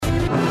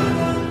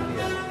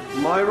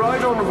My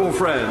right honourable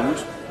friend,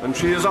 and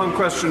she is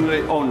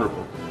unquestionably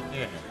honourable,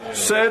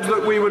 said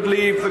that we would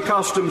leave the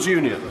customs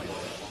union.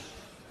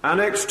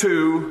 Annex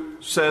 2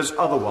 says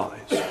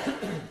otherwise.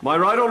 My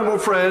right honourable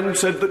friend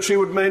said that she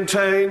would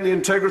maintain the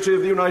integrity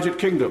of the United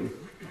Kingdom.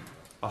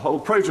 A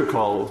whole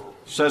protocol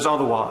says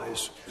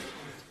otherwise.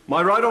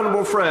 My right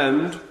honourable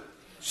friend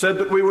said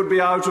that we would be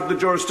out of the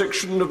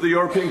jurisdiction of the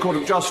European Court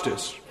of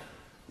Justice.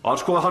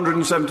 Article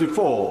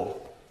 174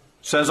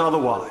 says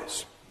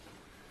otherwise.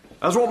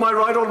 As what my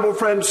right honourable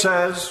friend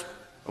says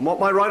and what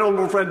my right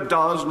honourable friend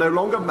does no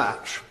longer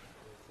match,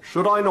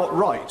 should I not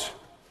write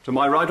to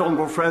my right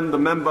honourable friend, the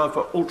member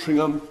for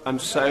Altrincham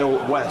and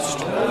Sale West?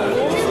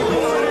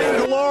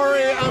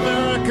 Glory,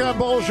 America,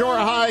 bonjour,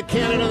 hi,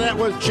 Canada. That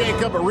was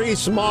Jacob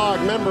Rees-Mogg,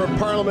 Member of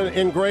Parliament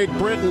in Great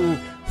Britain,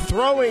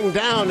 throwing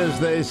down, as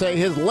they say.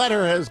 His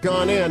letter has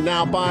gone in.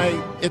 Now,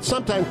 it's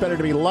sometimes better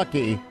to be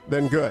lucky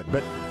than good,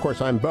 but of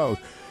course I'm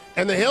both.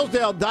 And the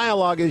Hillsdale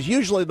Dialogue is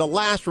usually the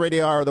last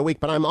radio hour of the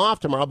week, but I'm off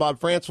tomorrow. Bob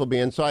France will be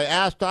in, so I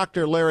asked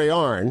Dr. Larry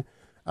Arnn,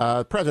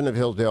 president of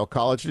Hillsdale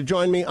College, to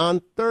join me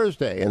on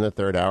Thursday in the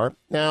third hour.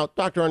 Now,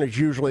 Dr. Arnn is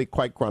usually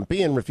quite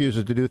grumpy and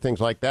refuses to do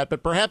things like that,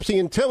 but perhaps he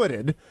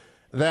intuited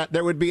that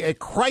there would be a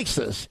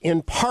crisis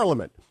in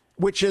Parliament,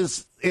 which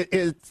is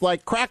it's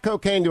like crack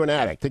cocaine to an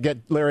addict to get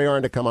Larry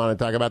Arnn to come on and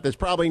talk about this.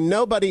 Probably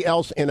nobody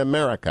else in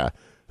America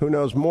who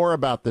knows more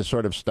about this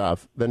sort of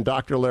stuff than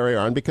Dr. Larry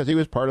Arnn, because he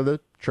was part of the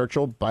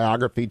Churchill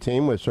biography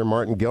team with Sir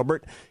Martin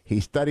Gilbert.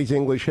 He studies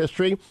English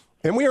history.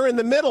 And we are in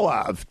the middle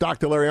of,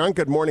 Dr. Larry Arnn,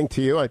 good morning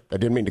to you. I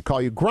didn't mean to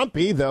call you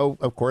grumpy, though,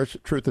 of course,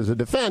 truth is a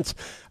defense,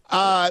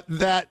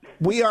 that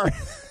we are...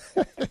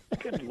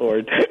 Good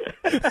Lord.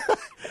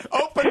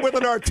 Open with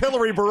an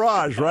artillery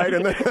barrage, right?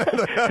 And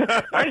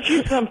then, aren't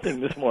you something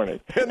this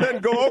morning? And then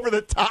go over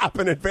the top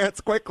and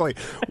advance quickly.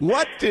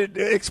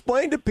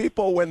 Explain to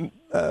people when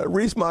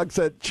Rees-Mogg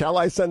said, shall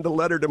I send a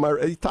letter to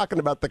he's talking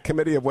about the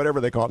committee of whatever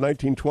they call it,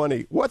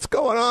 1920. What's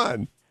going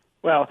on?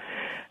 Well,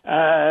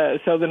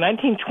 so the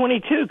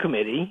 1922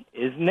 committee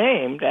is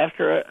named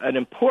after an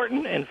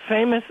important and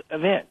famous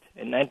event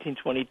in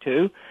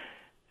 1922.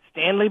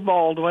 Stanley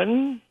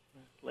Baldwin,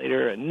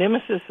 later a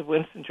nemesis of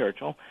Winston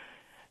Churchill,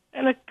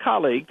 and a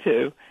colleague,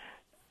 too,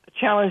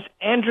 challenged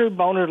Andrew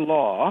Bonar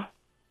Law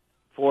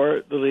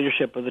for the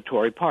leadership of the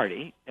Tory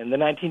party. And the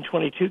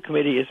 1922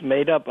 committee is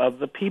made up of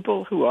the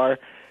people who are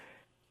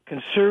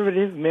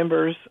conservative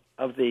members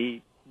of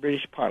the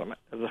British Parliament,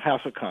 of the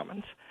House of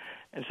Commons.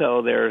 And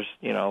so there's,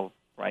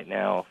 right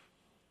now,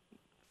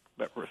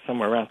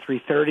 somewhere around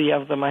 330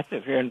 of them, I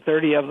think,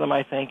 330 of them,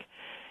 I think.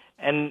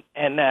 And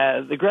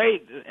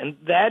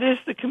that is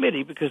the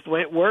committee, because the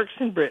way it works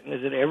in Britain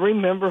is that every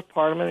member of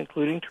Parliament,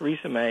 including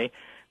Theresa May,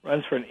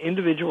 runs for an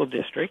individual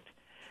district,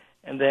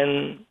 and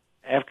then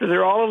after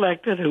they're all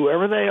elected,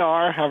 whoever they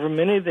are, however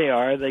many they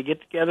are, they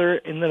get together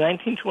in the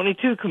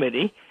 1922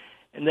 committee,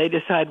 and they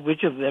decide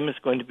which of them is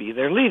going to be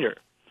their leader.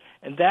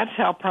 And that's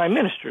how prime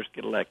ministers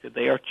get elected.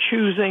 They are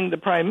choosing the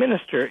prime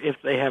minister if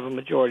they have a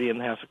majority in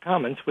the House of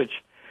Commons, which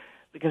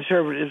the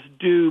Conservatives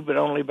do, but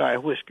only by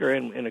a whisker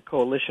in a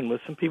coalition with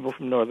some people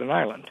from Northern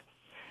Ireland.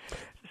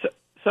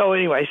 So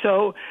anyway,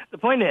 the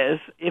point is,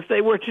 if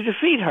they were to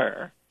defeat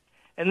her,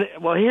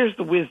 here's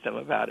the wisdom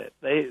about it.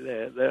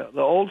 The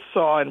old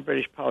saw in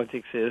British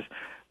politics is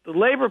the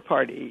Labour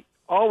Party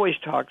always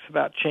talks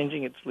about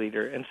changing its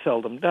leader and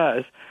seldom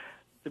does.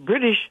 The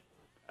British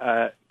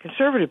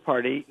Conservative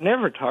Party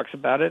never talks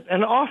about it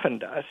and often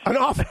does.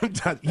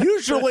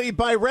 Usually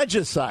by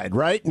regicide,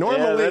 right?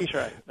 Normally, yeah, that's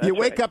right. You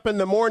wake up in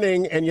the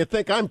morning and you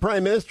think, I'm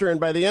prime minister, and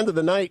by the end of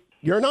the night,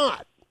 you're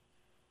not.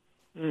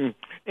 And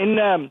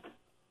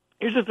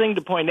here's the thing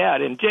to point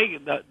out. In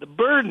the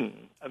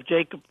burden of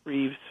Jacob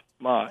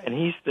Rees-Mogg, and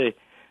he's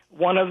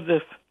one of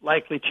the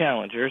likely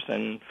challengers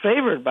and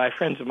favored by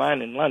friends of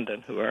mine in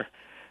London who are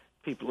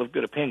people of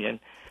good opinion.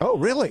 Oh,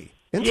 really?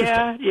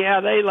 Yeah,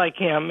 they like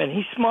him, and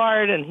he's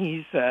smart, and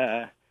he's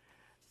and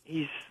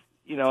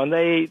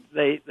they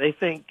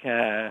think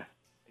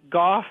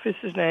Gough is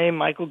his name,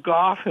 Michael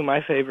Gough, whom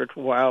I favored for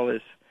a while,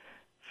 is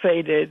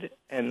faded,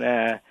 and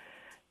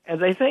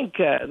they think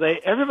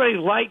everybody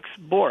likes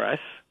Boris,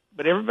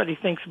 but everybody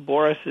thinks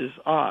Boris is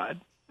odd,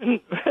 and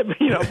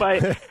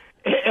by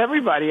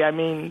everybody, I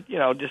mean,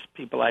 just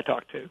people I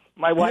talk to.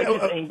 My wife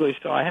is English,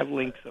 so I have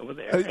links over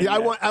there. I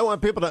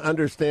want people to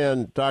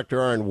understand Dr.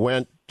 Arnn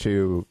went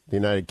to the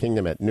United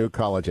Kingdom at New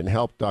College and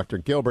helped Dr.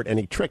 Gilbert, and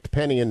he tricked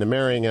Penny into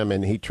marrying him,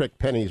 and he tricked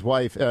Penny's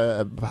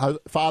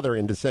father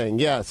into saying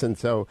yes, and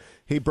so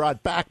he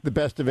brought back the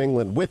best of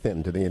England with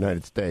him to the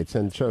United States,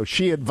 and so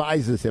she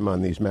advises him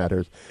on these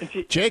matters.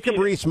 Jacob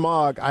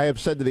Rees-Mogg, I have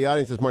said to the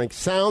audience this morning,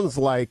 sounds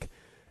like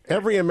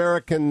every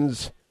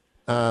American's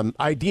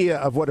idea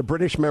of what a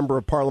British member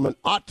of Parliament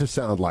ought to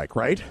sound like,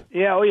 right?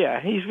 Yeah,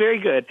 he's very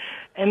good.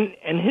 And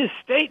his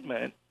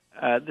statement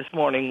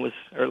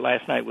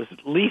last night was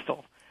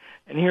lethal.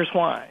 And here's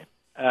why.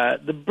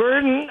 The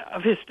burden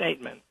of his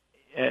statement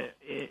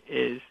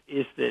is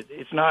that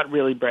it's not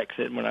really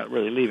Brexit, and we're not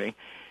really leaving,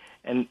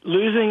 and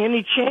losing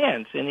any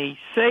chance, any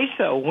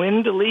say-so,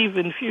 when to leave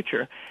in the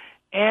future.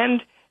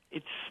 And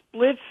it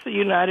splits the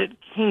United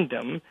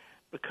Kingdom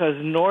because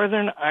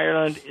Northern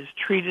Ireland is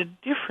treated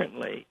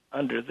differently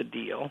under the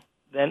deal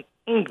than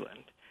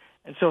England.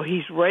 And so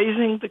he's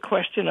raising the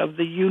question of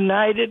the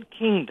United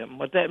Kingdom.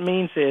 What that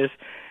means is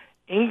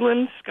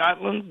England,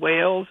 Scotland,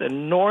 Wales,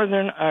 and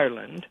Northern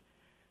Ireland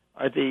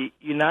are the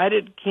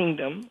United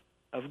Kingdom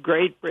of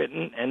Great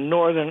Britain and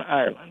Northern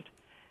Ireland.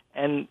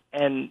 And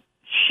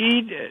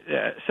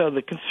so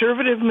the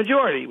conservative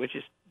majority, which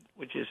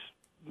is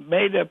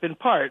made up in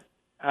part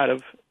out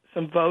of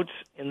some votes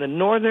in the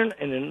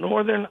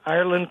Northern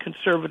Ireland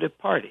Conservative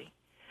Party.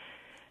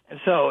 And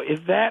so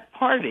if that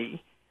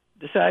party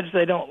decides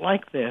they don't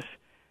like this,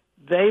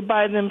 they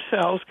by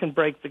themselves can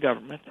break the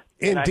government.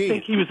 Indeed. And I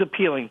think he was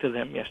appealing to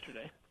them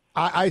yesterday.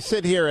 I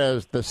sit here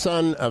as the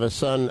son of a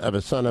son of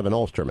a son of an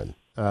Ulsterman.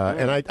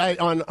 And I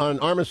on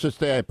Armistice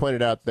Day, I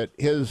pointed out that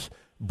his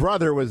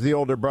brother was the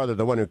older brother,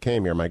 the one who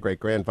came here, my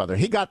great-grandfather.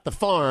 He got the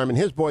farm, and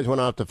his boys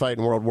went off to fight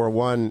in World War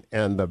I,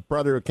 and the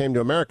brother who came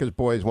to America's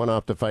boys went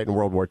off to fight in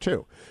World War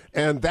II.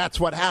 And that's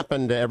what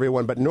happened to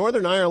everyone. But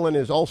Northern Ireland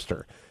is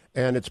Ulster,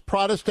 and it's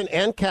Protestant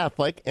and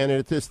Catholic, and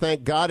it is,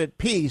 thank God, at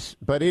peace,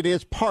 but it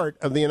is part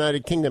of the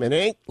United Kingdom. It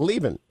ain't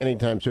leaving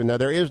anytime soon. Now,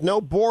 there is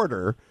no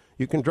border.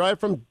 You can drive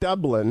from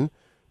Dublin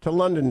to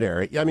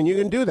Londonderry. I mean, you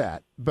can do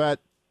that. But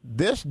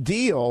this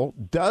deal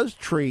does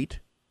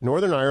treat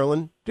Northern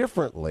Ireland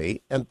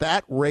differently, and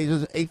that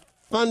raises a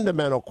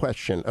fundamental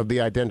question of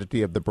the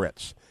identity of the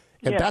Brits.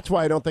 And that's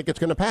why I don't think it's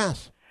going to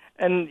pass.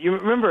 And you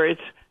remember,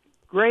 it's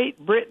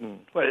Great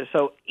Britain.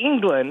 So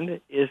England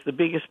is the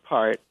biggest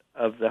part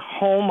of the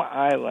home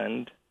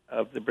island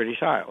of the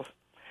British Isles.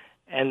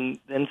 And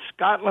then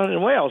Scotland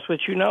and Wales,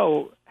 which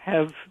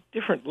have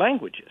different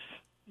languages.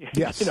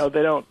 Yes. They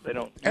don't.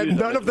 And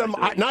none of them,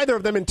 neither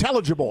of them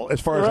intelligible, as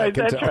far as I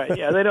can tell. Right, that's right.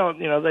 Yeah, they don't.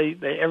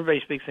 They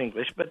everybody speaks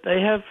English, but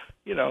they have.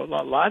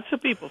 Lots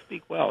of people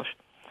speak Welsh,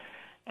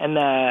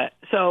 and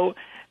so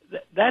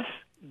that's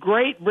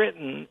Great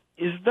Britain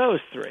is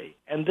those three,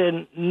 and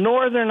then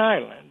Northern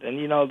Ireland, and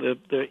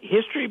the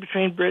history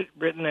between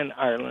Britain and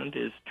Ireland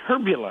is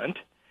turbulent,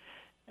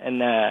 and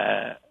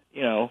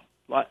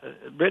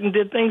Britain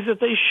did things that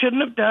they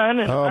shouldn't have done.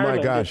 And Ireland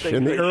my gosh.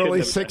 In the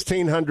early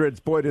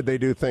 1600s, boy, did they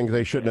do things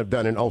they shouldn't have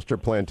done in Ulster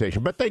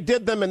Plantation. But they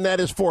did them, and that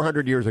is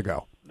 400 years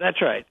ago.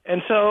 That's right.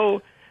 And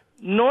so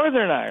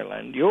Northern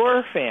Ireland,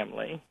 your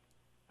family,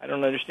 I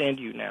don't understand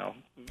you now.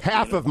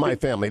 Half of my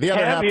family. The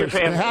other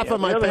half of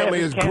my family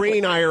is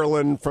Green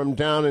Ireland from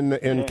down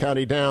in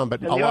County Down,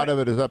 but a lot of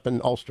it is up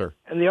in Ulster.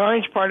 And the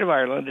orange part of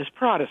Ireland is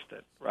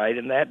Protestant, right?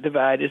 And that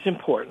divide is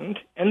important.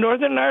 And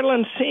Northern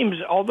Ireland seems,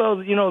 although,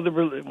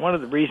 one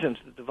of the reasons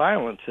that the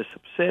violence has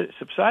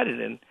subsided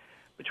in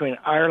between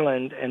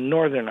Ireland and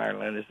Northern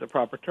Ireland is the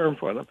proper term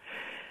for them,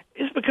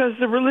 is because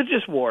the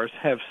religious wars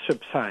have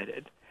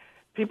subsided.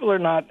 People are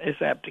not as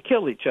apt to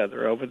kill each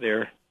other over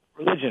their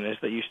religion as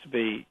they used to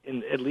be,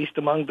 at least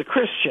among the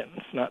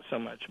Christians, not so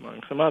much among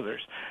some others.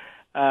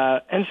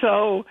 And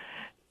so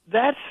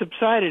that's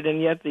subsided,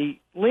 and yet the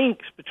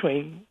links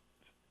between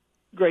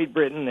Great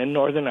Britain and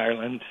Northern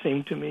Ireland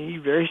seem to me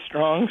very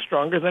strong,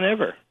 stronger than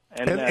ever.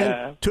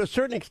 And to a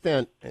certain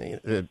extent,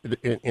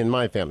 in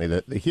my family,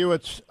 the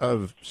Hewitts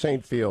of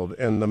St. Field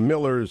and the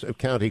Millers of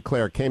County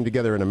Clare came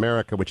together in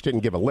America, which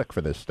didn't give a lick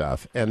for this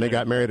stuff, and they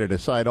got married at a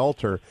side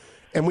altar.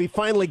 And we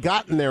finally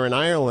gotten there in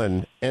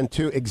Ireland, and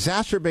to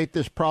exacerbate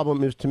this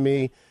problem is, to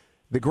me,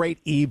 the great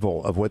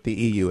evil of what the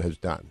EU has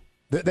done.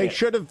 They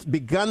should have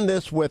begun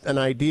this with an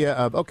idea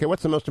of, okay,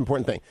 what's the most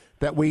important thing?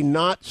 That we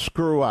not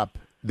screw up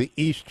the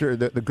Easter,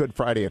 the Good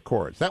Friday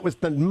Accords. That was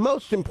the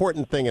most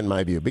important thing in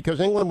my view, because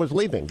England was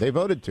leaving. They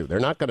voted to. They're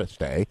not going to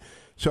stay.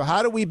 So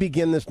how do we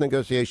begin this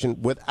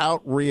negotiation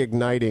without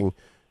reigniting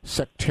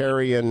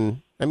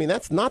sectarian... I mean,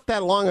 that's not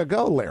that long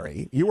ago,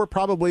 Larry. You were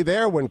probably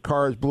there when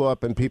cars blew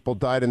up and people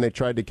died and they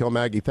tried to kill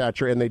Maggie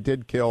Thatcher, and they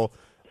did kill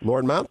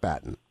Lord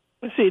Mountbatten.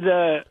 Let's see,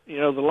 the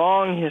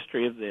long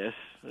history of this,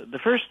 the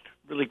first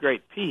really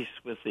great peace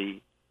with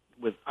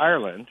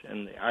Ireland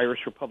and the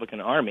Irish Republican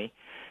Army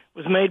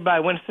was made by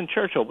Winston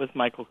Churchill with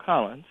Michael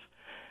Collins.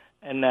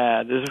 And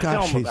there's a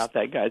film about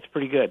that guy. It's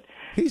pretty good.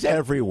 He's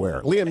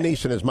everywhere. Liam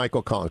Neeson is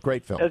Michael Collins.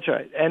 Great film. That's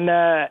right. And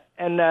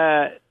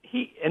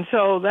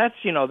so that's,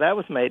 that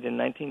was made in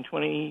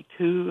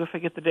 1922, if I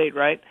get the date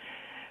right.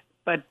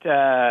 But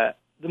the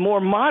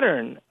more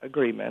modern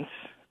agreements,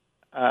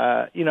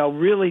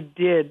 really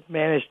did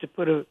manage to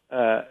put an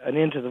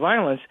end to the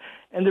violence.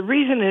 And the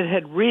reason it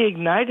had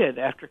reignited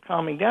after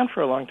calming down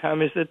for a long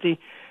time is that the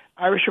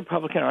Irish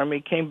Republican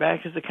Army came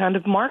back as a kind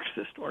of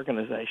Marxist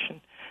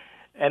organization.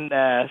 And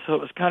so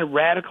it was kind of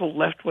radical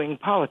left-wing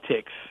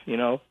politics,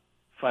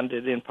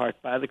 funded in part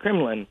by the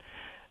Kremlin.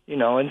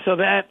 And so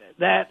that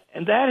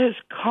has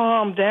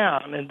calmed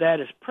down, and that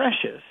is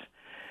precious.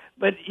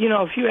 But,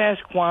 if you ask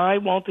why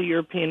won't the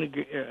European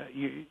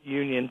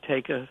Union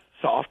take a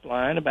soft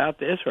line about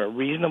this or a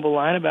reasonable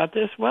line about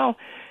this, well,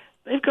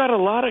 they've got a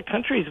lot of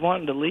countries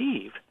wanting to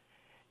leave,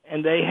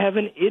 and they have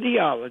an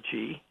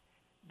ideology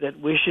that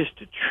wishes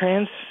to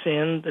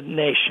transcend the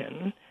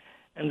nation.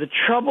 And the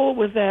trouble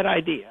with that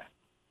idea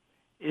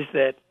is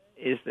that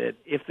is that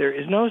if there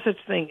is no such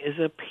thing as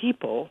a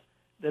people,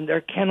 then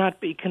there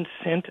cannot be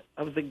consent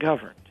of the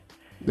governed.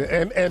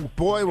 And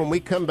boy, when we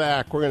come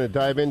back, we're going to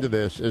dive into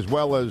this, as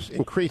well as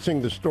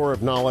increasing the store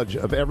of knowledge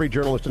of every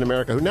journalist in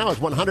America who now is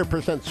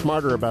 100%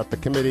 smarter about the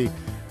Committee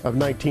of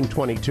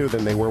 1922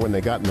 than they were when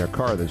they got in their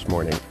car this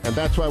morning. And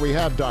that's why we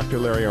have Dr.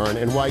 Larry Arnn,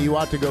 and why you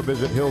ought to go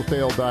visit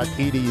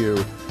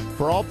hillsdale.edu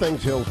for all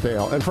things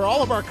Hillsdale, and for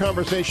all of our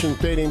conversations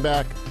dating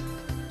back,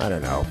 I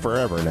don't know,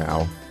 forever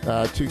now,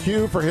 to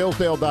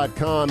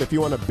hughforhillsdale.com if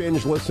you want to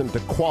binge listen to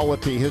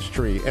quality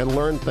history and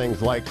learn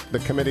things like the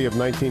Committee of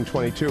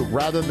 1922,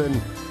 rather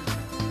than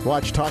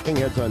watch talking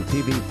heads on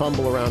TV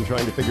fumble around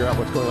trying to figure out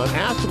what's going on.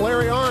 Ask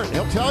Larry Arnn.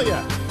 He'll tell you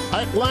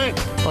at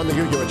length on the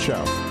Hugh Hewitt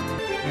Show.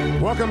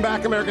 Welcome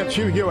back, America. It's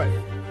Hugh Hewitt.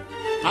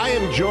 I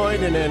am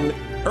joined in an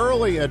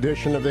early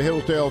edition of the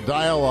Hillsdale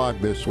Dialogue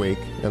this week,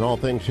 and all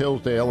things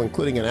Hillsdale,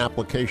 including an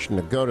application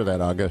to go to that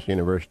August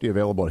University,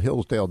 available at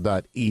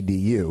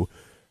hillsdale.edu.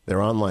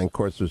 Their online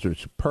courses are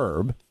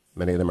superb.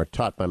 Many of them are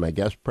taught by my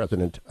guest,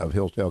 president of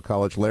Hillsdale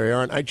College, Larry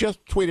Arnn. I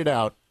just tweeted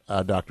out,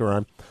 Dr.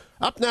 Arnn.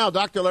 Up now,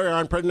 Dr. Larry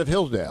Arnn, president of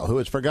Hillsdale, who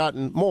has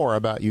forgotten more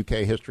about UK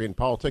history and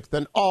politics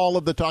than all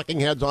of the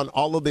talking heads on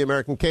all of the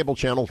American cable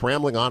channels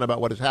rambling on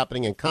about what is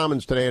happening in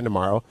Commons today and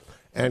tomorrow,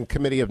 and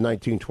Committee of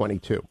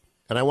 1922.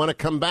 And I want to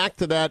come back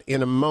to that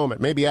in a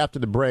moment, maybe after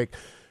the break,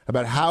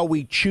 about how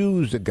we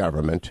choose a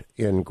government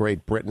in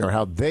Great Britain, or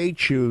how they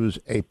choose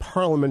a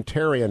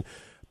parliamentarian.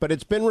 But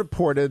it's been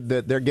reported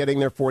that they're getting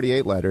their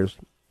 48 letters.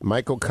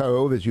 Michael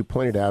Gove, as you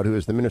pointed out, who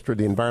is the Minister of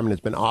the Environment, has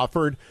been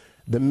offered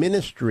the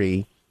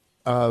ministry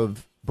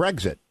of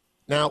Brexit.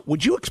 Now,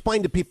 would you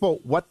explain to people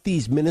what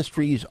these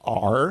ministries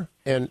are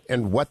and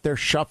what they're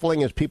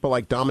shuffling as people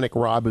like Dominic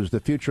Raab, who's the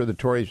future of the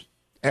Tories,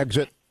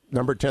 exit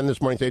number 10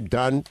 this morning, say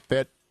done,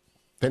 fit,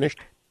 finished?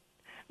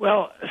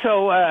 Well,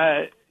 so,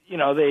 if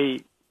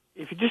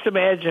you just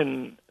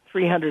imagine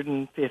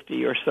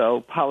 350 or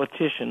so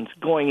politicians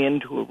going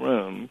into a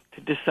room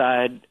to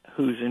decide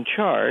who's in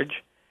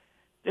charge,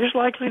 there's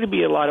likely to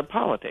be a lot of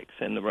politics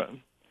in the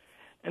room.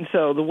 And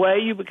so the way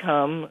you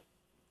become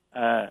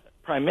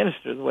prime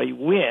minister, the way you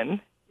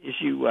win, is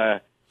you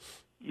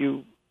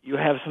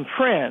have some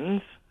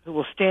friends who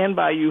will stand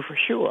by you for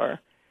sure,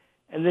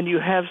 and then you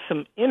have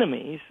some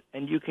enemies,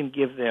 and you can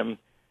give them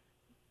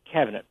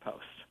cabinet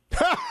posts.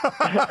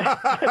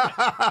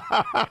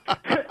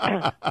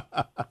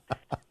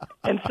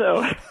 And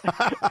so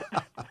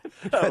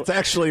that's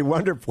actually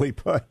wonderfully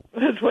put.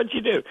 That's what you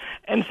do.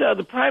 And so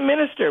the prime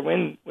minister,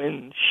 when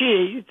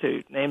she,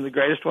 to name the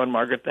greatest one,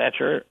 Margaret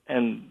Thatcher,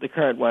 and the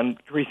current one,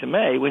 Theresa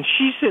May, when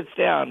she sits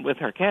down with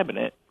her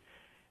cabinet,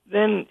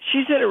 then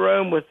she's in a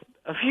room with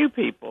a few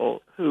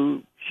people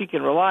who she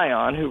can rely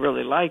on, who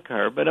really like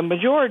her, but a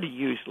majority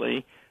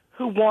usually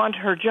who want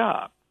her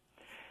job.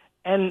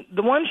 And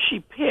the ones she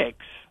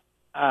picks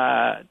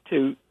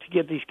to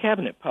get these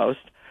cabinet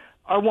posts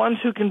are ones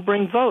who can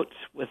bring votes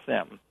with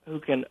them, who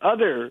can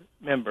other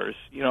members,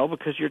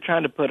 because you're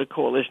trying to put a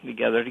coalition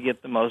together to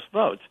get the most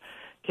votes.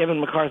 Kevin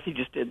McCarthy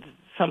just did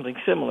something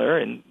similar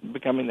in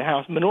becoming the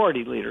House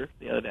Minority Leader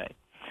the other day.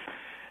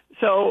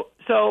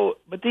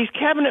 But these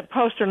cabinet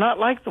posts are not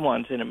like the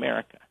ones in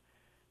America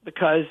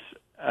because,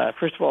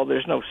 first of all,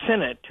 there's no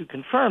Senate to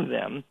confirm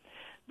them.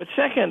 But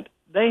second,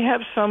 they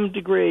have some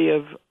degree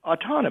of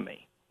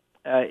autonomy.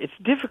 It's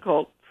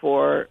difficult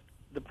for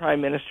the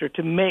prime minister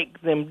to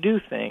make them do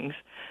things.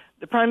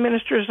 The prime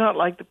minister is not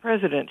like the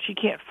president. She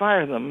can't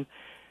fire them,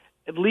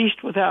 at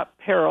least without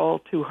peril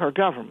to her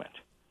government.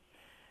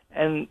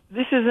 And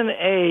this is an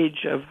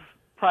age of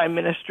prime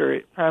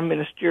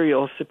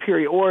ministerial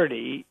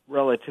superiority,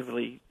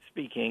 relatively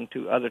speaking,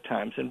 to other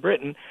times in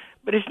Britain,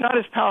 but it's not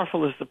as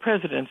powerful as the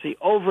presidency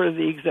over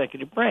the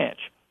executive branch.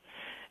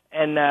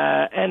 And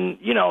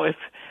if,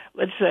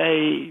 let's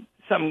say,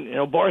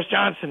 Boris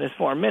Johnson is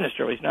foreign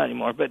minister. Well, he's not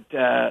anymore. But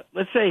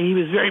let's say he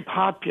was very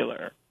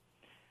popular,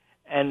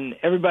 and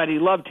everybody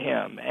loved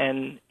him,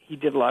 and he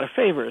did a lot of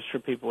favors for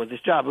people with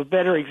his job. A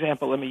better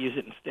example, let me use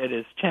it instead,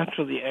 is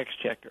Chancellor of the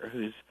Exchequer,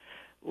 who's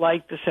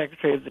like the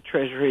Secretary of the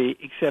Treasury,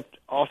 except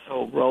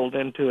also rolled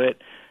into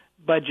it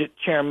budget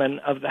chairman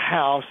of the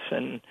House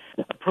and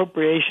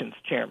appropriations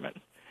chairman.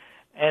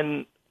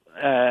 And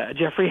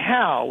Geoffrey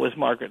Howe was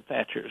Margaret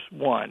Thatcher's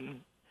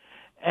one.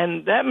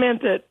 And that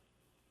meant that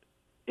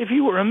if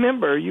you were a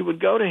member, you would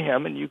go to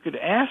him and you could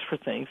ask for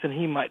things, and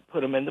he might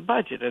put them in the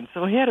budget. And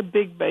so he had a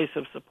big base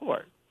of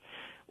support.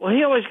 Well,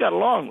 he always got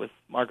along with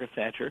Margaret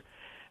Thatcher,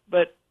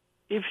 but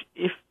if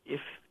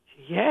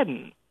he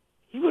hadn't,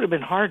 he would have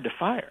been hard to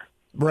fire.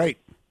 Right.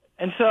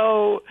 And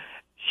so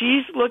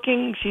she's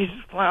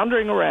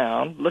floundering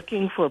around,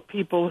 looking for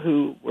people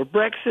who were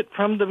Brexit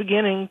from the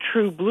beginning,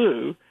 true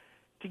blue,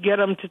 to get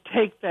them to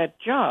take that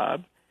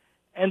job,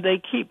 and they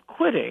keep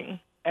quitting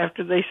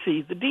after they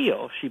see the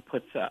deal she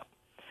puts up.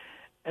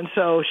 And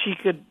so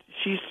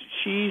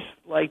she's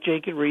like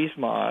Jacob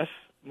Rees-Mogg.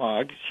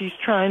 She's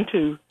trying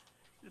to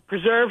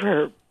preserve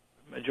her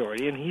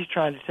majority, and he's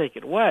trying to take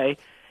it away.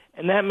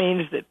 And that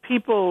means that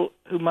people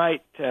who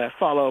might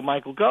follow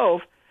Michael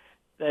Gove,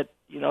 that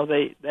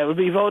that would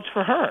be votes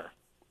for her.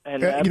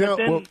 And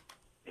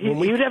he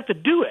would have to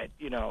do it,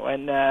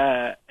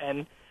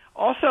 and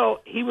also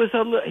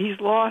he's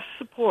lost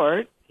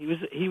support.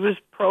 He was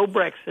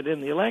pro-Brexit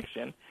in the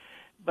election,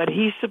 but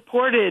he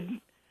supported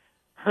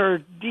her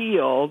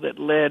deal that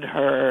led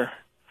her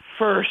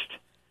first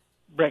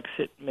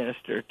Brexit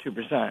minister to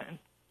resign.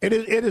 It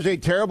is a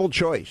terrible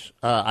choice,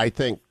 I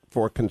think,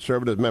 for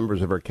conservative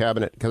members of her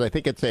cabinet, because I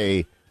think it's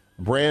a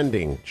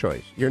branding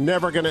choice. You're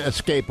never going to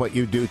escape what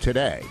you do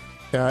today.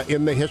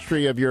 In the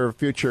history of your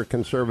future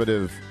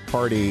Conservative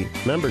Party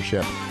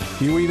membership,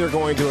 you're either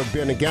going to have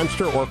been against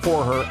her or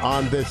for her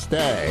on this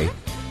day.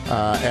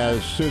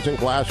 As Susan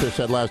Glasser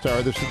said last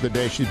hour, this is the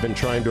day she's been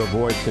trying to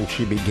avoid since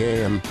she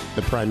became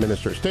the Prime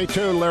Minister. Stay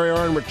tuned. Larry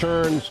Arnn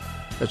returns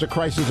as a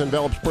crisis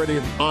envelops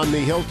Britain on the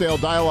Hillsdale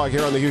Dialogue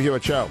here on the Hugh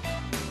Hewitt Show.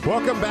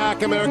 Welcome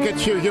back, America.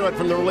 It's Hugh Hewitt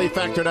from the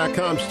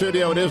ReliefFactor.com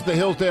studio. It is the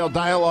Hillsdale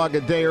Dialogue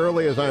a day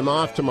early as I'm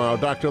off tomorrow.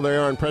 Dr. Larry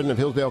Arnn, president of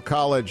Hillsdale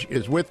College,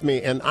 is with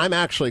me, and I'm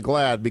actually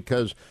glad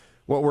because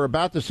what we're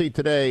about to see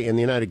today in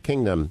the United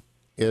Kingdom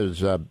is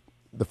the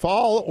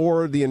fall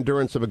or the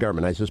endurance of a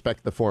government. I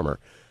suspect the former.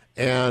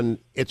 And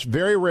it's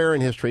very rare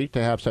in history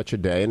to have such a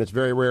day, and it's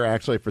very rare,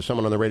 actually, for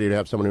someone on the radio to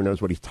have someone who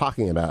knows what he's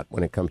talking about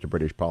when it comes to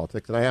British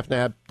politics. And I have to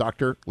have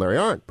Dr. Larry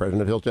Arnn,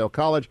 president of Hillsdale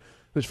College,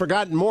 who's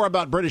forgotten more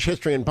about British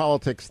history and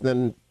politics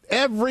than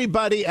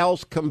everybody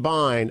else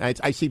combined.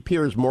 I see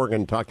Piers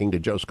Morgan talking to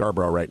Joe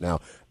Scarborough right now.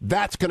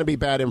 That's going to be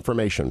bad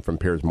information from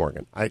Piers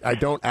Morgan. I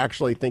don't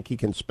actually think he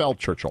can spell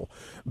Churchill.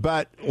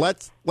 But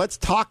let's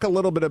talk a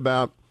little bit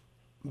about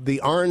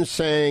the Arnn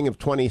saying of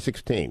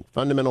 2016.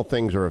 Fundamental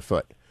things are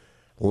afoot.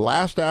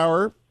 Last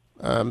hour,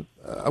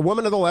 a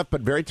woman of the left,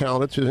 but very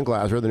talented, Susan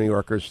Glasser of the New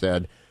Yorker,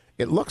 said,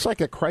 it looks like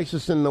a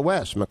crisis in the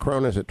West.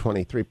 Macron is at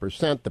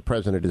 23%. The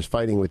president is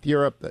fighting with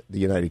Europe. The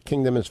United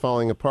Kingdom is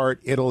falling apart.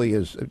 Italy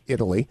is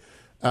Italy.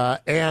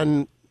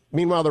 And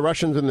meanwhile, the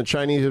Russians and the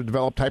Chinese have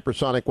developed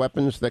hypersonic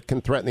weapons that can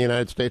threaten the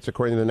United States,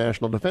 according to the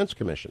National Defense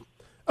Commission.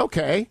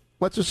 Okay,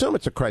 let's assume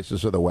it's a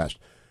crisis of the West.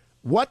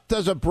 What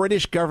does a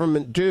British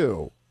government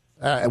do?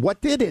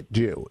 What did it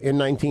do in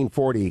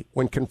 1940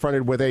 when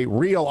confronted with a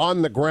real,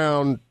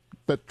 on-the-ground,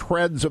 the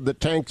treads of the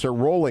tanks are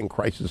rolling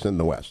crisis in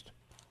the West?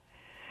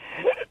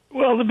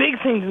 Well, the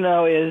big thing to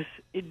know is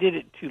it did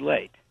it too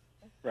late,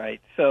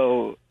 right?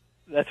 So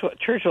that's what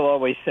Churchill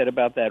always said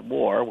about that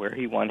war, where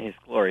he won his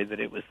glory, that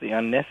it was the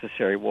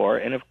unnecessary war.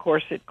 And, of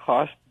course, it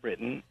cost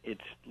Britain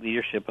its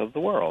leadership of the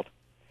world.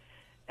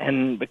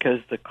 And because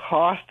the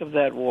cost of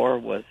that war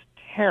was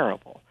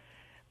terrible.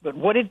 But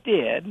what it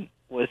did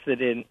was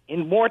that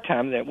in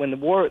wartime, that when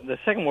the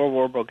Second World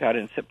War broke out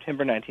in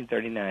September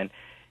 1939,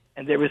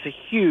 and there was a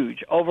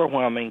huge,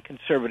 overwhelming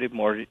conservative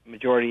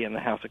majority in the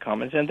House of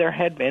Commons, and there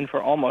had been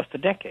for almost a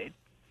decade.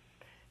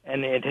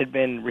 And it had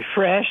been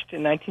refreshed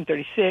in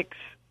 1936.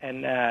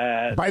 And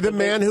by the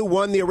man who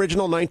won the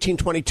original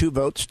 1922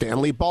 vote,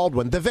 Stanley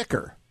Baldwin, the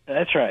vicar.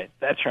 That's right.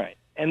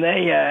 And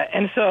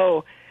and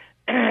so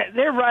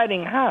they're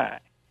riding high.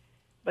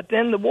 But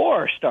then the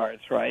war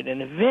starts, right?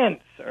 And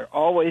events are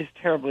always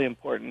terribly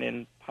important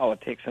in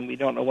politics, and we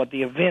don't know what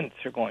the events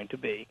are going to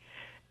be.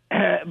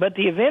 But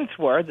the events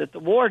were that the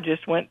war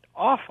just went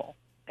awful.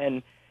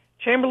 And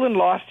Chamberlain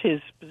lost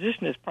his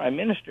position as prime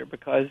minister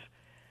because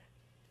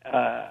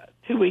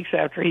 2 weeks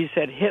after he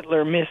said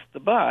Hitler missed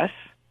the bus,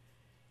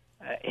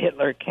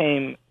 Hitler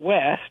came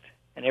west,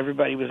 and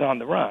everybody was on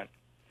the run.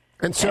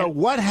 And so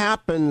what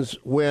happens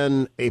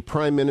when a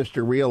prime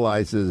minister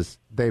realizes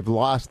they've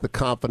lost the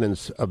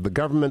confidence of the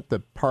government, the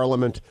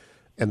parliament,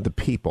 and the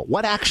people?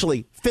 What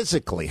actually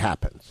physically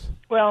happens?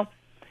 Well,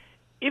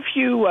 if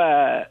you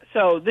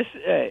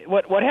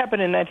what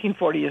happened in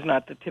 1940 is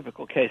not the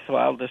typical case, so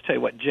I'll just tell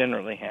you what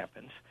generally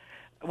happens.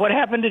 What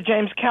happened to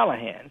James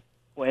Callaghan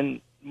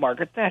when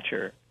Margaret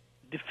Thatcher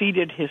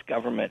defeated his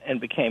government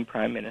and became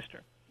prime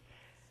minister?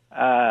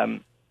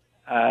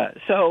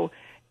 So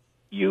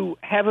you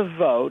have a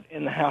vote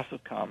in the House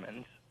of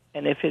Commons,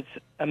 and if it's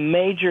a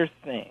major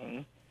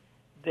thing,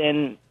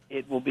 then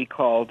it will be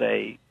called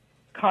a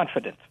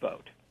confidence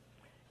vote.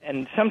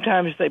 And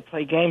sometimes they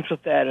play games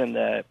with that, and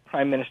the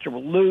prime minister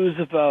will lose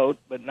a vote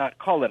but not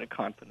call it a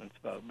confidence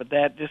vote. But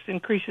that just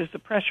increases the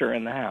pressure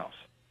in the House.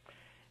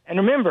 And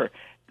remember,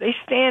 they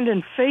stand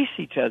and face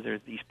each other,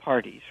 these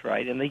parties,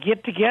 right? And they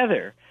get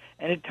together.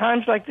 And at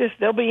times like this,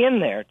 they'll be in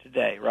there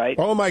today, right?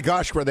 Oh, my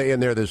gosh, were they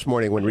in there this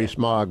morning when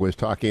Rees-Mogg was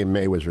talking and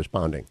May was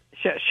responding?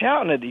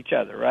 Shouting at each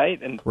other,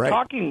 right? And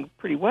talking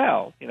pretty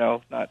well,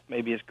 not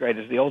maybe as great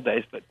as the old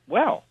days, but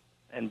well,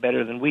 and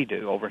better than we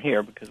do over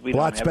here because we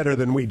Lots better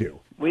than we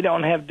do. We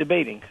don't have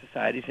debating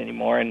societies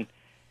anymore, and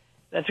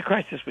that's a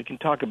crisis we can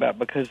talk about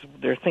because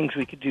there are things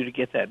we could do to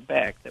get that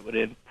back that would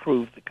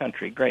improve the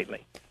country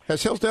greatly.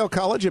 Has Hillsdale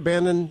College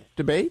abandoned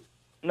debate?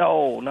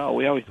 No,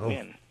 we always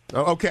win.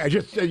 Oh, okay,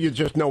 you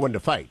just know when to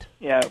fight.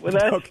 Yeah, with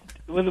us, okay.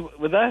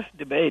 with us,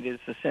 debate is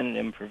a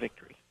synonym for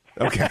victory.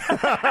 Okay.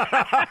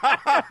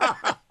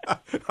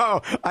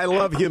 Oh, I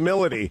love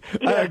humility.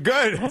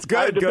 Good. It's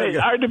good.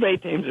 Our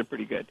debate teams are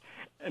pretty good.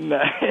 And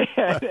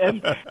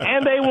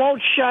they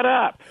won't shut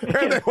up.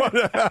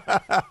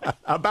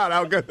 About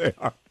how good they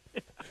are.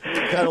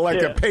 Kind of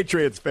like a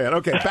Patriots fan.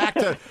 Okay, back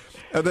to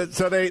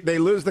so they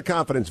lose the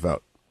confidence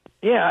vote.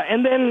 Yeah,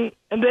 and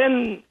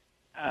then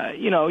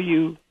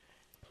you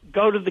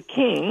go to the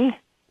king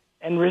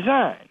and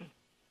resign.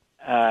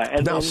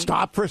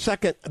 Stop for a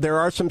second. There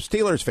are some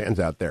Steelers fans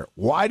out there.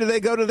 Why do they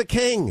go to the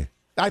king?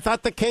 I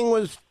thought the king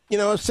was,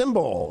 a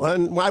symbol.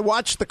 And I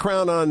watched The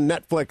Crown on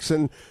Netflix,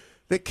 and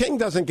the king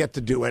doesn't get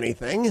to do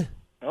anything.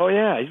 Oh,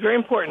 yeah. He's very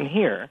important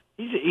here.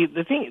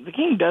 The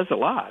king does a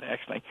lot,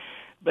 actually.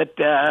 But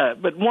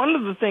one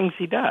of the things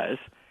he does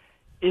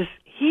is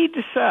he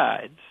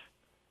decides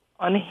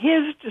on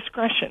his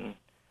discretion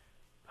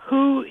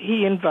who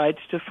he invites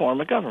to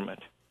form a government.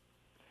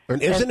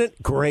 And isn't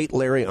it great,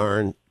 Larry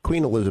Arnn?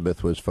 Queen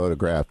Elizabeth was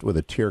photographed with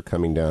a tear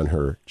coming down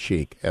her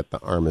cheek at the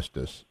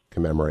armistice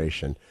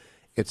commemoration.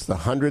 It's the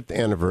 100th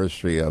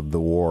anniversary of the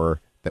war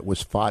that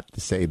was fought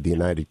to save the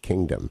United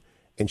Kingdom.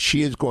 And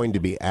she is going to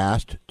be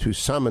asked to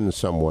summon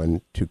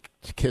someone to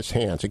kiss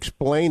hands.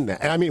 Explain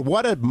that. I mean,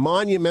 what a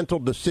monumental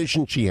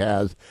decision she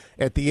has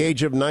at the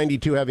age of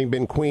 92, having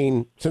been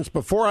queen since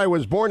before I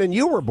was born and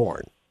you were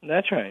born.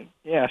 That's right.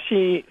 Yeah,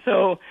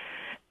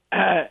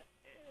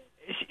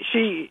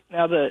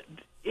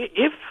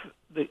 if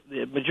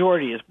the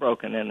majority is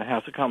broken in the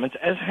House of Commons,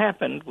 as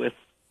happened with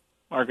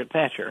Margaret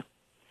Thatcher,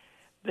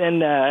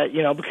 then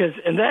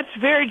and that's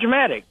very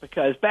dramatic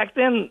because back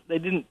then they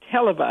didn't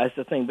televise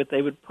the thing, but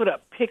they would put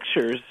up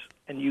pictures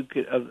and you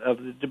could of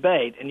the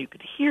debate and you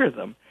could hear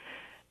them.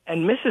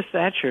 And Mrs.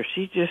 Thatcher,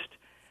 she just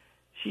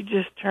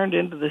turned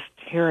into this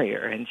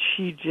terrier and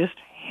she just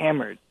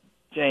hammered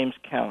James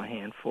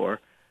Callaghan for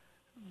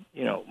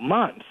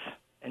months.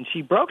 And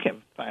she broke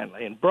him,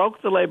 finally, and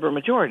broke the Labor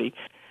majority.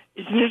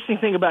 It's an interesting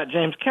thing about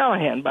James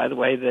Callaghan, by the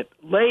way, that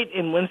late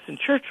in Winston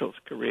Churchill's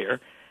career,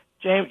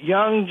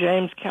 young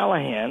James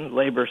Callaghan,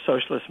 Labor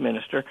socialist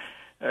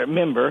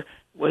member,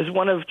 was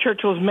one of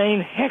Churchill's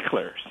main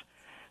hecklers.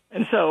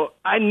 And so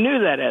I knew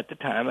that at the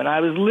time, and I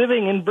was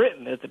living in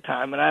Britain at the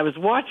time, and I was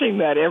watching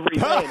that every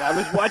day. And I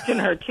was watching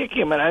her kick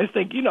him, and I was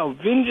thinking,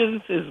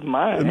 vengeance is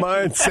mine.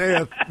 Mine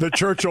saith the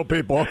Churchill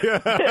people.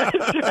 That's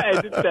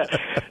right.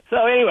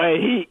 So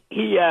anyway,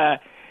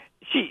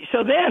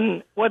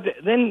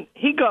 then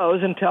he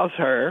goes and tells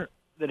her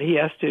that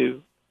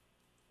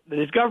that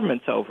his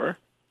government's over,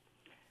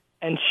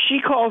 and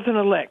she calls an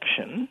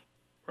election,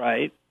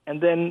 right?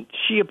 And then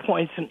she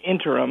appoints an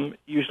interim,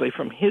 usually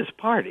from his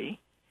party,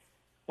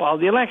 while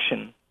the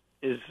election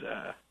is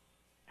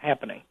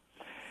happening.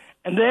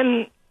 And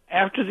then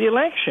after the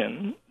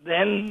election,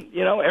 then,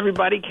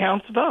 everybody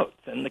counts votes,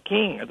 and the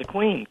king or the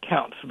queen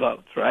counts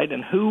votes, right,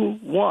 and who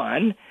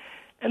won.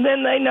 And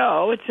then they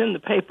know, it's in the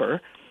paper,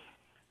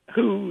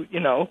 who,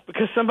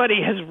 because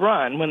somebody has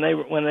run, when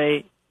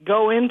they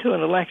go into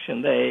an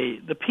election,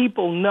 the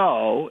people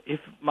know if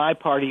my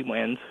party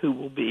wins, who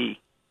will be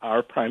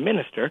our prime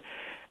minister.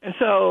 And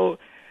so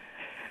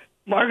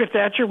Margaret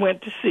Thatcher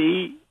went to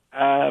see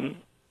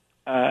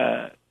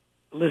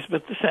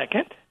Elizabeth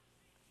II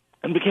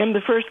and became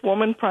the first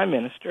woman prime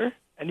minister.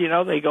 And,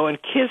 they go and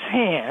kiss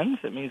hands.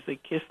 That means they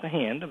kiss the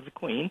hand of the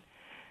queen.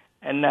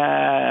 And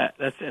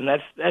that's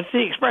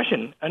the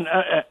expression. And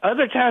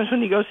other times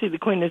when you go see the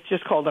queen, it's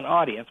just called an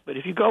audience. But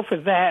if you go for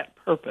that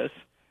purpose,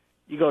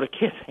 you go to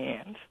kiss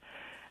hands.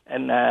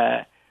 And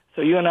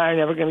so you and I are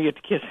never going to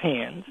get to kiss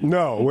hands.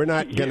 No, we're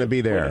not going to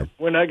be there.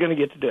 We're not going to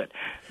get to do it.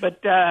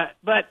 But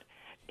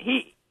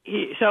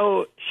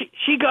so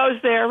she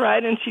goes there,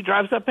 right, and she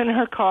drives up in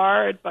her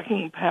car at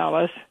Buckingham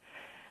Palace,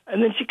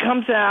 and then she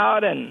comes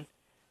out and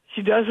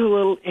she does a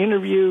little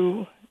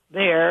interview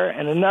there,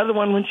 and another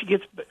one when she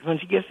gets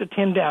to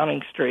 10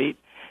 Downing Street.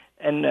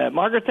 And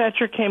Margaret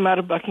Thatcher came out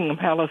of Buckingham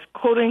Palace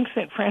quoting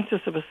St.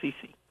 Francis of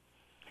Assisi.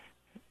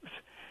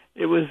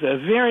 It was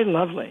very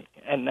lovely,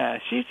 and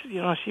she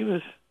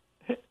was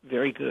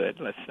very good.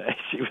 Let's say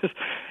she was.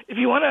 If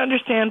you want to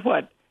understand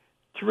what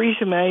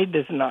Theresa May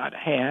does not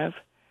have,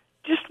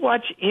 just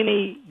watch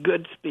any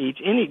good speech,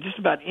 just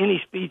about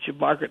any speech of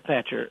Margaret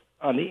Thatcher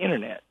on the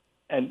internet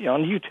and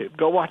on YouTube.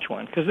 Go watch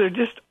one because they're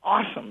just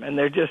awesome, and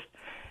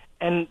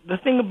and the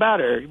thing about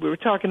her, we were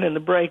talking in the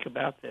break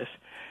about this.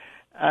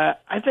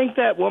 I think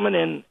that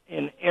woman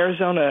in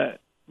Arizona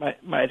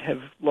might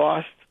have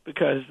lost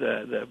because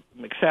the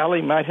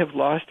McSally might have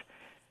lost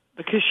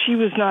because she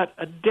was not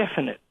a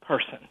definite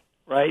person,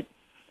 right?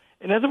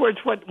 In other words,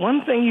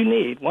 one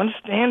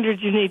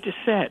standard you need to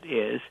set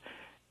is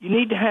you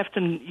need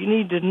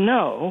to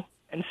know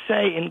and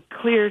say in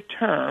clear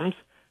terms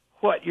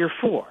what you're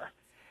for.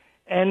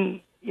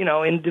 And,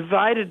 in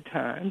divided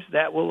times,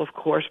 that will, of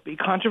course, be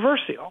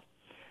controversial.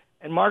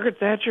 And Margaret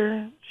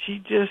Thatcher, she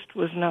just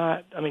was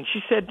not. I mean,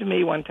 she said to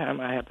me one time,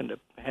 I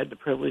had the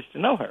privilege to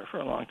know her for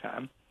a long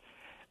time,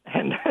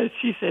 and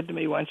she said to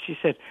me once, she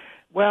said,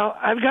 "Well,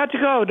 I've got to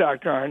go,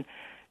 Dr. Arnn,"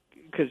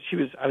 because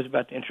I was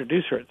about to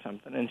introduce her at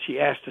something, and she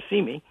asked to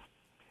see me.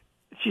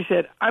 She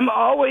said, "I'm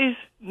always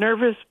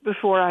nervous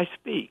before I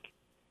speak."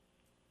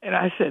 And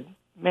I said,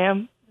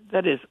 "Ma'am,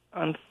 that is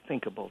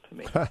unthinkable to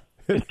me."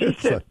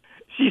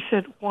 She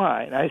said,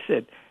 why? And I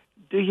said,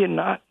 do you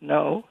not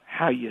know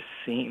how you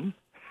seem?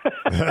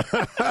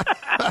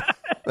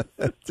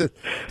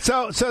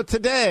 So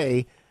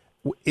today,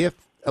 if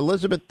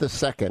Elizabeth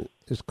II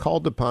is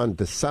called upon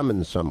to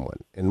summon someone,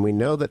 and we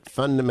know that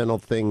fundamental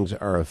things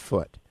are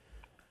afoot,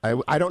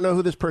 I don't know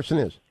who this person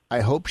is. I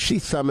hope she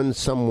summons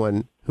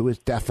someone who is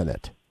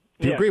definite.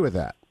 Do you agree with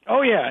that?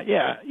 Oh, yeah.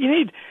 You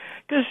need,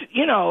 because,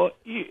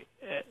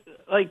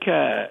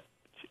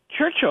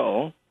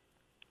 Churchill,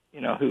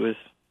 who was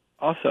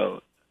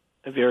also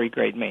a very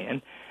great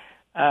man,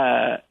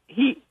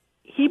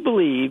 he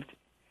believed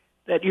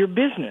that your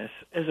business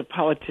as a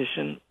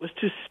politician was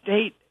to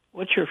state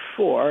what you're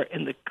for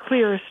in the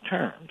clearest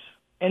terms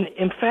and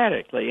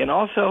emphatically, and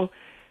also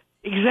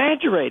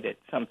exaggerate it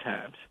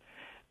sometimes,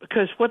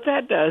 because what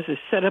that does is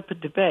set up a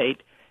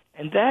debate,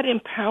 and that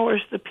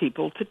empowers the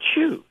people to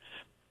choose.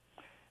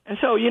 And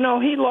so,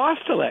 he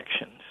lost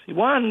elections. He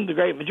won the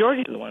great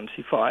majority of the ones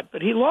he fought,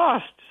 but he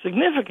lost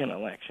significant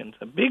elections,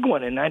 a big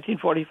one in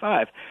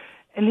 1945.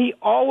 And he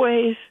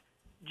always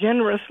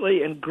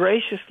generously and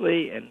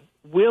graciously and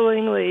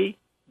willingly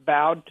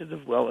bowed to the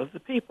will of the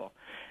people.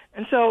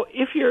 And so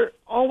if you're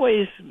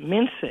always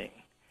mincing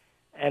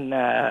and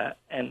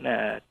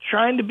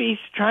trying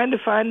to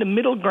find the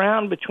middle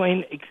ground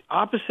between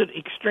opposite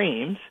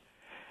extremes,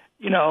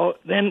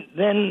 then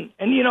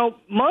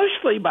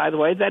mostly, by the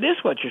way, that is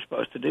what you're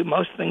supposed to do.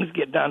 Most things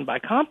get done by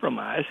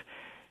compromise.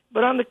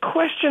 But on the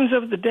questions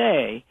of the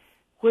day,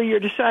 where you're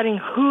deciding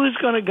who's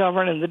going to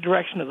govern in the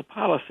direction of the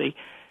policy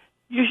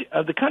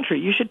of the country,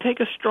 you should take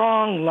a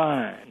strong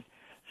line.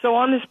 So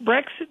on this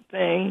Brexit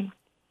thing,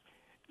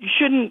 you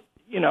shouldn't,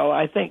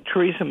 I think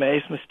Theresa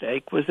May's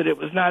mistake was that it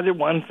was neither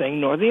one thing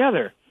nor the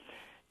other.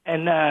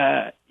 And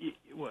are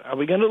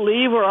we going to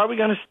leave or are we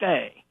going to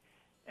stay?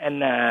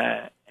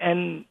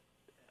 And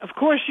of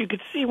course, you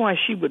could see why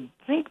she would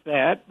think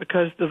that,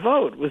 because the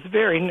vote was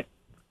very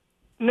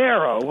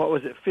narrow. What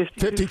was it,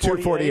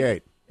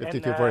 52-48?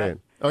 52-48.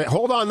 Okay,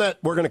 hold on that.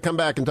 We're going to come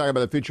back and talk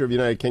about the future of the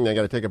United Kingdom. I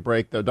got to take a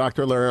break, though.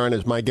 Dr. Larry Arnn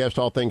is my guest,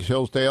 all things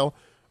Hillsdale,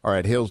 or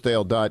at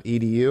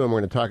hillsdale.edu, and we're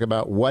going to talk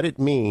about what it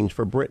means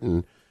for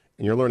Britain.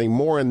 And you're learning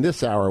more in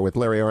this hour with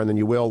Larry Arnn than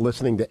you will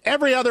listening to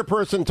every other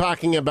person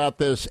talking about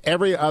this,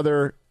 every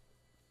other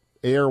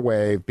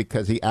airwave,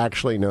 because he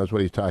actually knows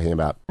what he's talking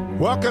about.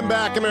 Welcome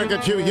back, America.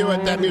 Hugh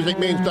Hewitt. That music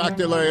means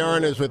Dr. Larry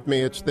Arnn is with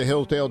me. It's the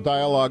Hillsdale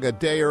Dialogue, a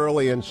day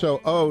early and so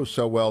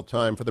well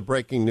timed, for the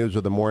breaking news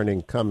of the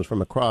morning comes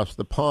from across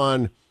the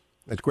pond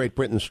as Great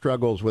Britain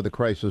struggles with a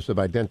crisis of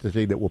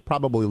identity that will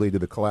probably lead to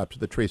the collapse of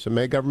the Theresa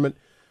May government.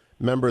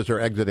 Members are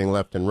exiting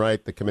left and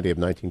right. The Committee of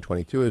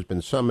 1922 has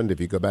been summoned.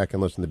 If you go back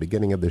and listen to the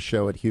beginning of the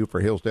show at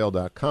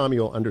hughforhillsdale.com,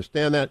 you'll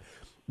understand that.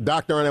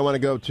 Dr. Arnn, I want to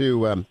go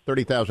to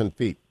 30,000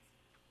 feet.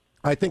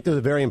 I think this is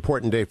a very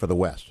important day for the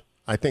West.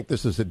 I think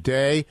this is a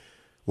day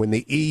when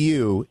the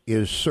EU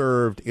is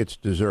served its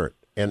dessert.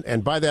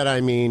 And by that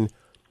I mean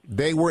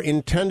they were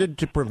intended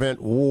to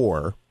prevent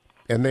war,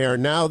 and they are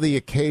now the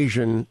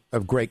occasion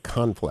of great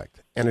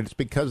conflict. And it's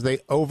because they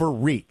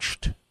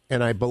overreached.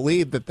 And I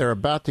believe that they're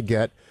about to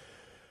get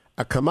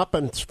a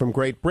comeuppance from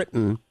Great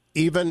Britain,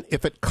 even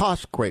if it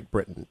costs Great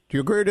Britain. Do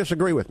you agree or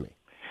disagree with me?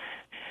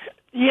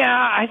 Yeah,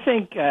 I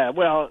think, I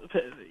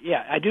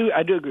do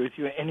agree with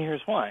you, and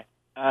here's why.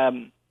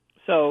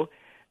 So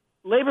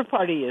Labour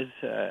Party is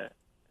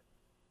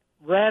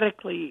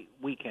radically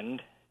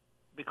weakened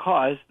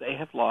because they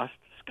have lost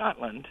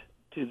Scotland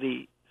to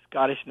the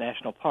Scottish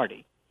National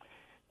Party.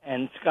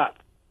 And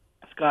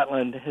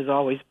Scotland has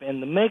always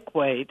been the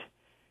make-weight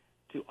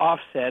to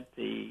offset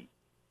the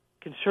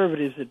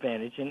Conservatives'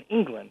 advantage in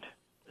England,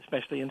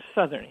 especially in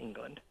southern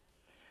England,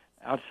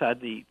 outside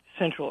the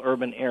central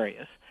urban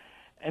areas.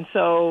 And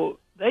so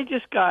they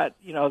just got,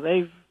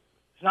 it's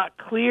not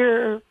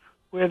clear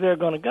where they're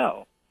going to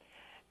go.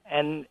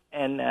 And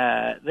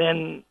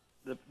then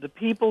the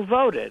people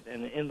voted,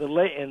 and in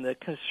the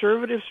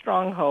conservative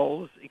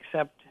strongholds,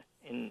 except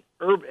in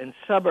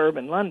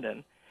suburban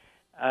London,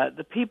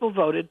 the people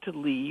voted to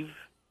leave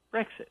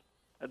Brexit,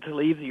 to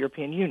leave the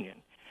European Union.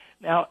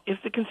 Now,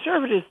 if the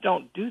Conservatives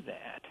don't do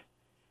that,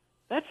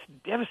 that's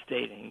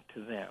devastating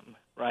to them,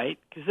 right?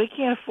 Because they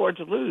can't afford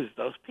to lose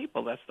those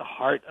people. That's the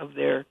heart of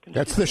their...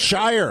 That's the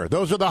Shire.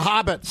 Those are the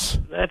hobbits.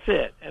 That's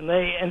it.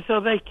 And so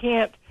they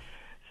can't...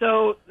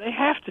 So they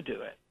have to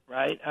do it,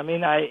 right? I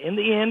mean, in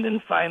the end and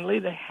finally,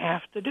 they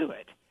have to do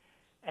it.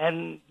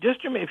 And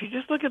just remember, if you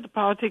just look at the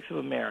politics of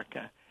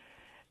America,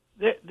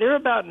 they're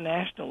about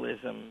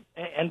nationalism,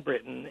 and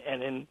Britain,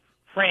 and in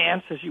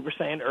France, as you were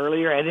saying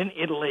earlier, and in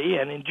Italy,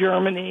 and in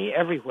Germany,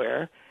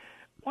 everywhere.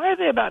 Why are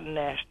they about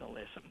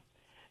nationalism?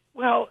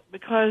 Well,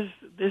 because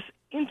this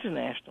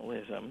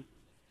internationalism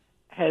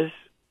has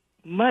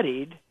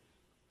muddied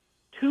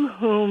to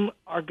whom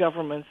are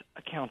governments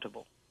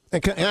accountable.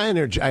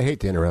 And I hate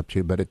to interrupt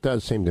you, but it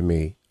does seem to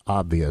me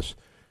obvious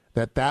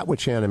that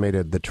which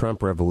animated the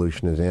Trump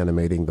revolution is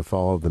animating the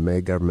fall of the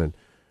May government,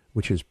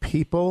 which is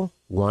people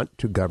want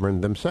to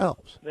govern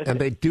themselves. And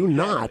they do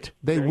not,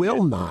 they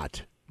will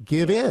not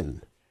give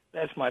in.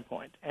 That's my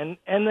point. And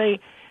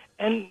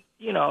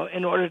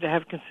in order to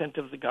have consent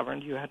of the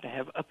governed, you have to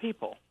have a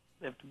people.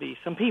 There have to be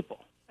some people,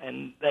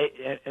 and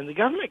the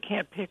government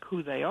can't pick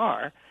who they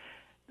are.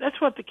 That's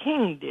what the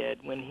king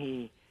did when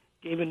he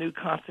gave a new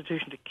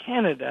constitution to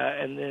Canada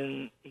and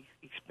then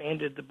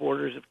expanded the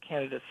borders of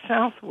Canada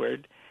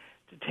southward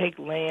to take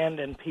land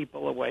and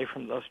people away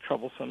from those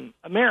troublesome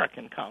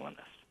American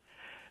colonists.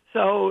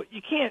 So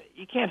you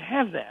can't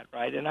have that,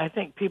 right? And I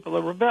think people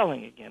are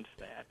rebelling against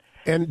that.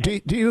 And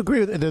do you agree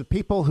with the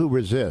people who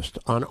resist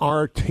on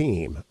our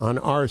team, on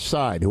our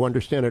side, who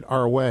understand it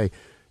our way,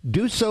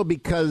 do so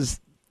because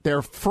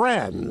their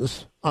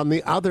friends on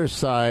the other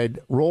side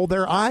roll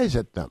their eyes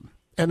at them,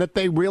 and that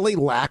they really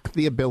lack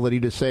the ability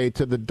to say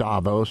to the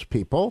Davos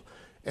people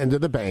and to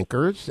the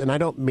bankers, and I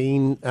don't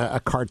mean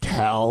a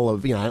cartel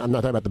of, I'm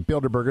not talking about the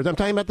Bilderbergers, I'm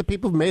talking about the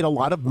people who've made a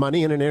lot of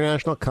money in an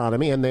international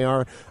economy, and they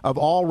are of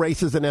all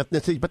races and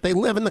ethnicities, but they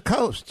live in the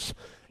coasts,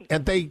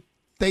 and they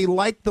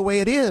like the way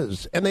it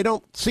is, and they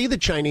don't see the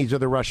Chinese or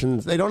the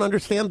Russians, they don't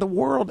understand the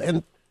world,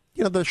 and,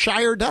 the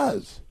Shire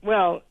does.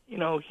 Well,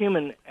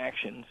 human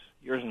actions,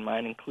 yours and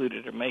mine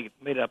included, are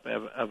made up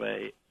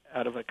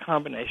out of a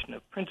combination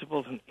of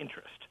principles and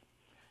interest.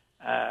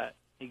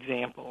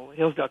 Example,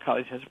 Hillsdale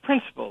College has a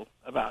principle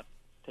about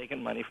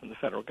taking money from the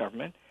federal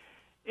government.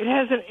 It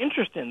has an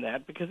interest in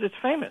that because it's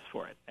famous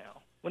for it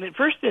now. When it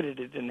first did it,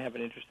 it didn't have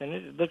an interest in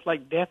it. It looked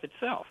like death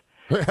itself.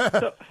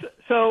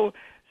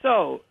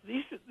 So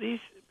these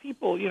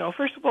people,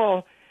 first of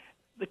all,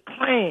 the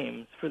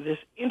claims for this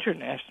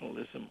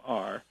internationalism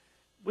are,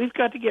 we've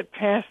got to get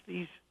past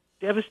these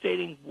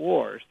devastating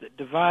wars that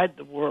divide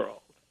the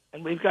world,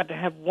 and we've got to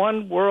have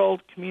one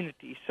world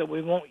community so we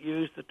won't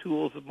use the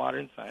tools of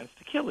modern science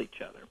to kill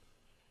each other,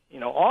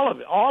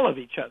 all of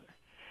each other.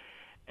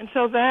 And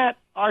so that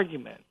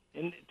argument,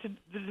 and to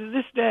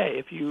this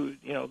day, if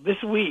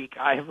this week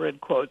I have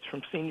read quotes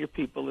from senior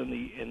people in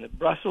the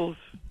Brussels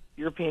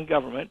European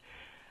government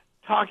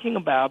talking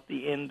about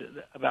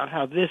about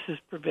how this has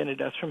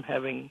prevented us from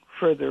having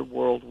further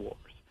world wars,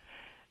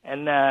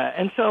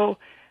 and so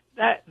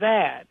that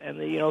and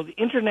the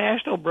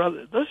international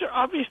brothers, those are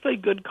obviously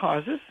good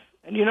causes.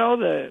 And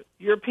the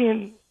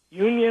European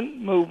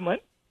Union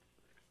movement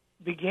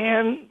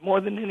began more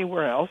than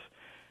anywhere else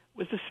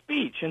with a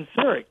speech in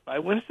Zurich by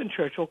Winston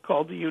Churchill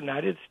called the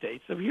United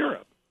States of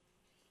Europe.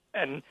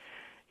 And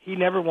he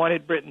never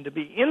wanted Britain to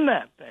be in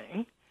that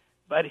thing,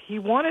 but he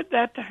wanted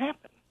that to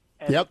happen.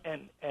 And, yep.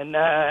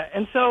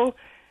 And so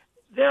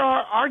there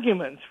are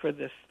arguments for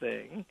this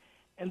thing,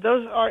 and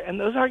those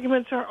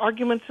arguments are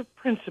arguments of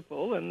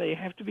principle, and they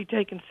have to be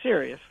taken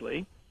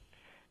seriously.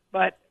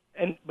 But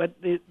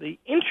the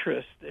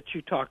interests that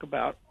you talk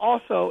about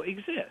also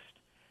exist,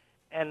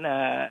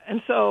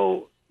 and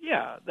so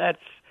that's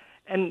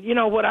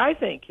what I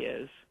think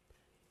is,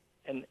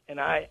 and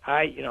I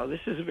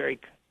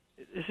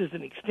this is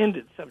an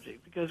extended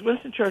subject because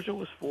Winston Churchill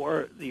was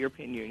for the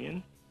European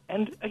Union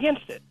and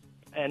against it,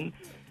 and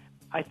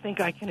I think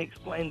I can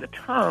explain the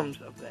terms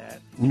of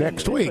that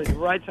next week.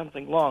 Write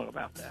something long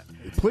about that.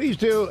 Please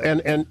do,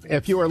 and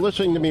if you are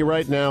listening to me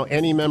right now,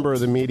 any member of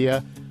the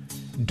media,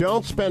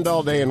 don't spend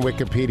all day in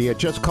Wikipedia.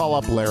 Just call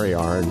up Larry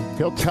Arnn.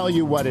 He'll tell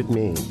you what it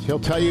means. He'll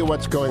tell you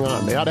what's going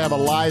on. They ought to have a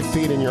live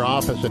feed in your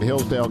office at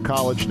Hillsdale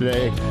College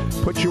today,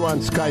 put you on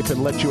Skype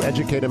and let you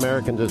educate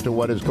Americans as to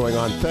what is going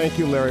on. Thank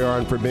you, Larry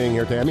Arnn, for being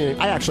here today. I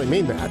mean, I actually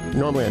mean that.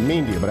 Normally I'm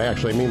mean to you, but I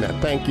actually mean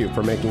that. Thank you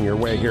for making your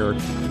way here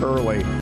early.